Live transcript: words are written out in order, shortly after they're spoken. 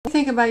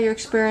think about your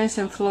experience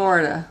in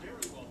Florida?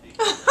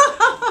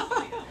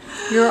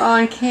 You're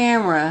on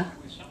camera.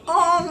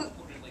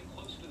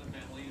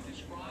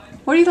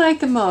 What do you like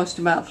the most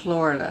about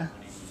Florida?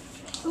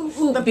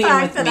 The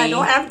fact that I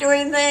don't have to do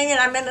anything and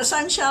I'm in the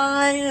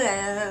sunshine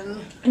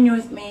and you're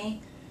with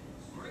me.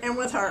 And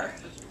with her.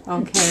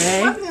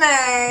 Okay. With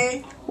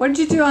Nay. What did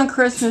you do on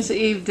Christmas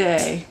Eve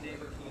day?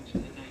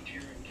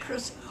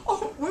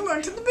 Oh, we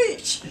went to the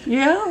beach.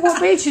 Yeah? What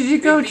beach did you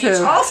go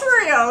to? All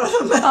three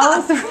of them.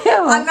 All three of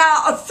them?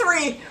 Now,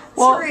 three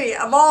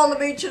of all the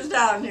beaches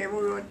down here.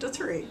 We went to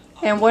 3.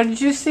 And what did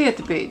you see at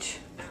the beach?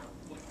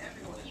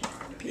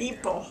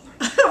 People.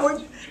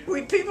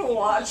 we people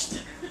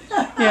watched.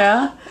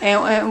 Yeah?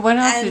 And what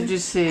else did you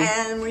see?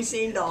 And we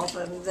seen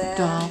dolphins. And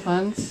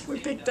dolphins. We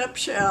picked up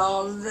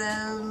shells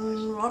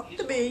and walked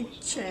the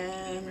beach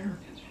and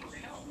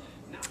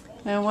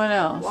what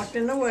else? Walked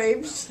in the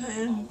waves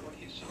and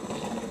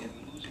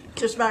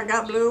just about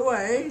got blew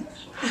away.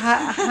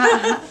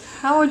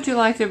 How would you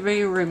like to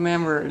be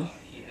remembered?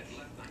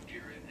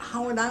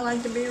 How would I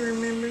like to be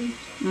remembered?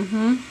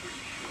 Mm-hmm.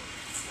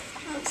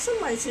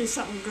 Somebody say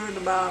something good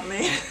about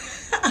me.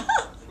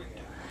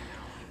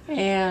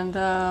 And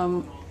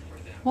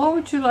what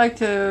would you like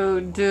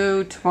to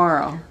do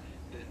tomorrow?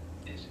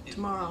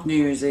 Tomorrow? New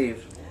Year's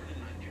Eve.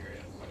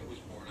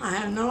 I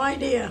have no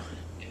idea.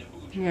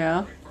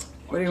 Yeah.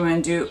 What do you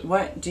want to do?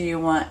 What do you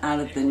want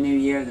out of the new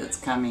year that's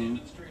coming?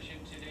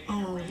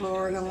 Oh,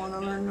 Lord, I want to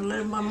learn to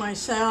live by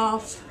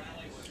myself.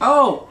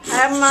 Oh!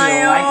 Have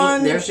my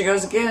own. There she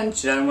goes again.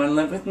 She doesn't want to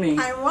live with me.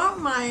 I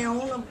want my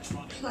own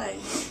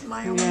place.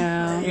 My own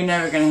place. You're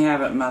never going to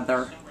have it,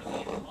 Mother.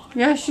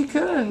 Yeah, she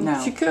could.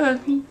 No. She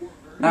could.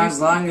 Not as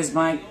long as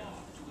my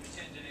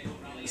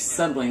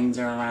siblings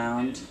are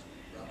around.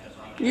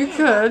 You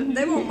could.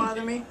 They won't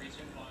bother me.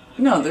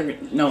 No,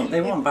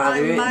 they won't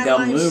bother you.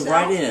 They'll move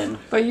right in.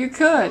 But you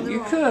could.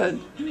 You could.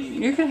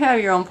 You could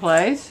have your own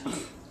place.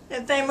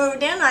 If they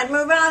moved in, I'd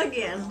move out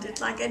again, just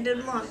like I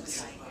did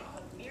once.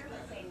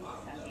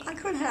 I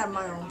could have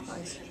my own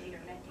place.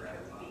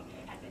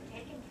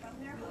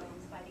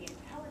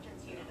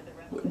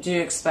 Do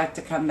you expect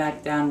to come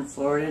back down to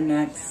Florida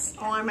next?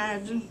 Oh, I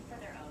imagine.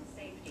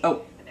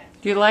 Oh.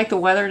 Do you like the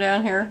weather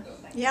down here?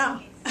 Yeah.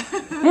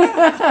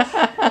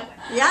 Yeah,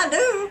 I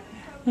do.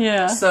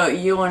 Yeah. So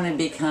you want to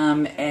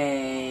become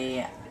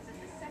a,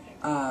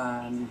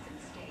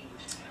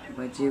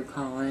 what do you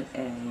call it?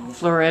 A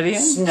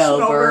Floridian?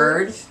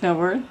 Snowbird.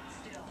 Snowbird?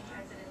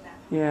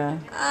 Yeah.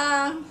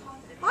 I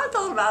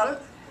thought about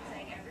it.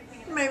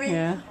 Maybe.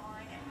 Yeah.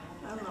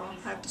 I don't know.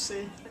 I have to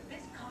see.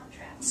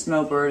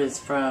 Snowbird is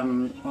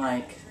from,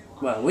 like,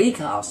 what we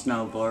call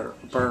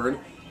snowbird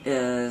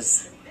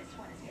is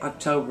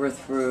October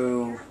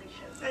through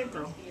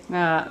April.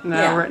 Now,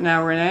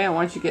 Renee, I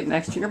want you to get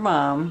next to your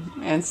mom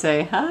and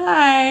say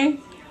hi.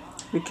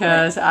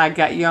 Because I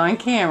got you on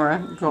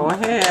camera. Go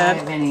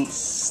ahead.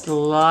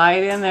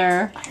 Slide in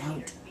there.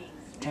 I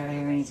don't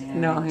hear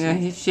anything. No,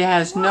 she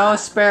has no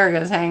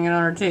asparagus hanging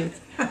on her teeth.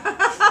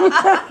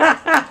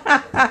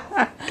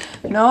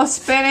 No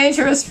spinach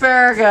or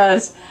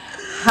asparagus.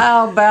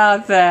 How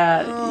about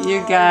that? Oh,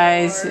 you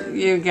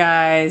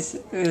guys,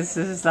 this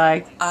is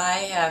like...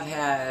 I have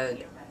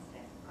had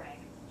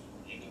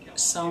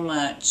so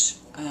much,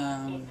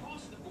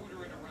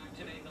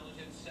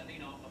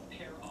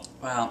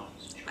 well,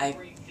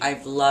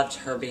 I've loved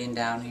her being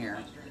down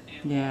here.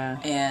 Yeah.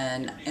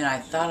 And I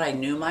thought I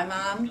knew my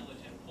mom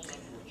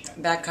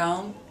back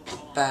home,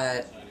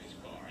 but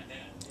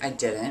I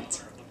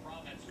didn't.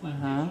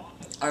 Uh-huh.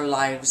 Our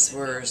lives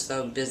were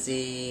so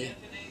busy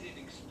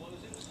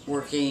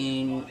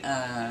working,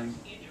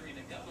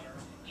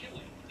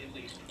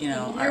 you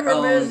know, you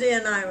were busy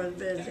and I was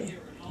busy.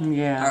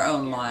 Yeah. Our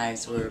own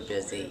lives were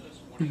busy.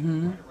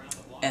 Mm-hmm.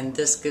 And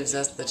this gives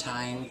us the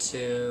time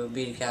to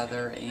be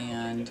together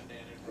and...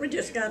 We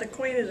just got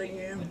acquainted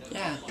again.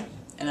 Yeah.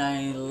 And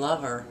I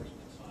love her.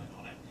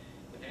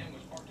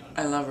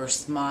 I love her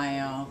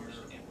smile.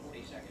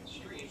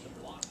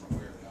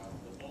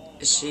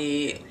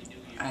 I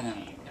don't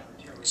know.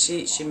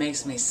 She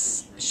makes me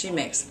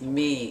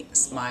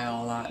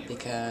smile a lot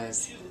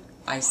because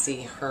I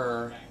see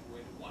her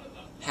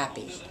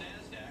happy.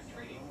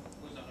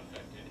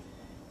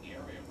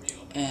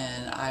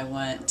 And I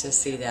want to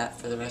see that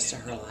for the rest of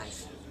her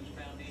life.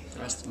 The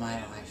rest of my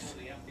life.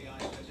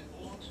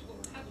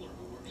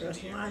 The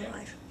rest of my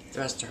life. The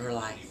rest of her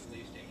life.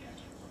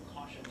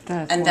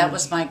 And that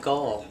was my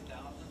goal.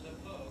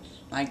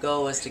 My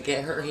goal was to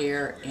get her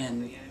here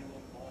and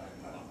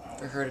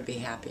for her to be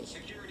happy.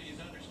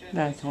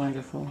 That's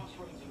wonderful.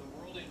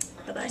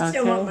 But I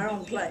still want my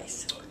own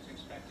place.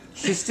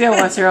 She still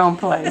wants her own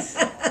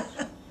place.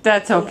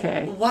 That's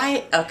okay.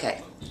 Why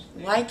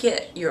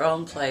get your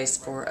own place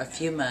for a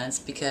few months?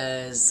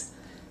 Because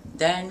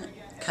then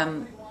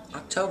come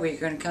October, you're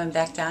going to come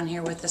back down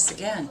here with us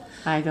again.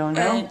 I don't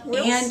know.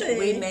 We'll see.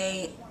 We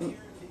may...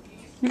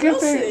 We'll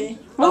see.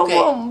 Okay.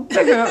 We'll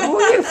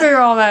figure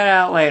all that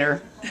out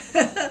later.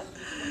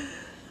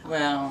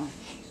 Well,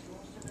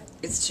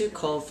 it's too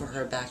cold for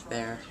her back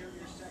there.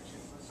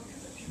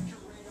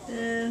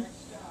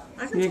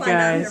 I can You fly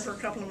down here guys- for a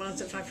couple of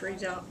months if I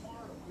freeze out.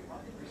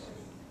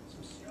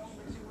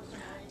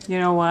 You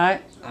know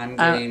what? I'm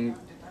getting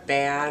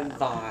bad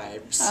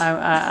vibes.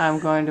 I'm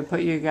going to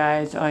put you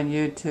guys on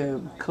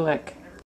YouTube. Click.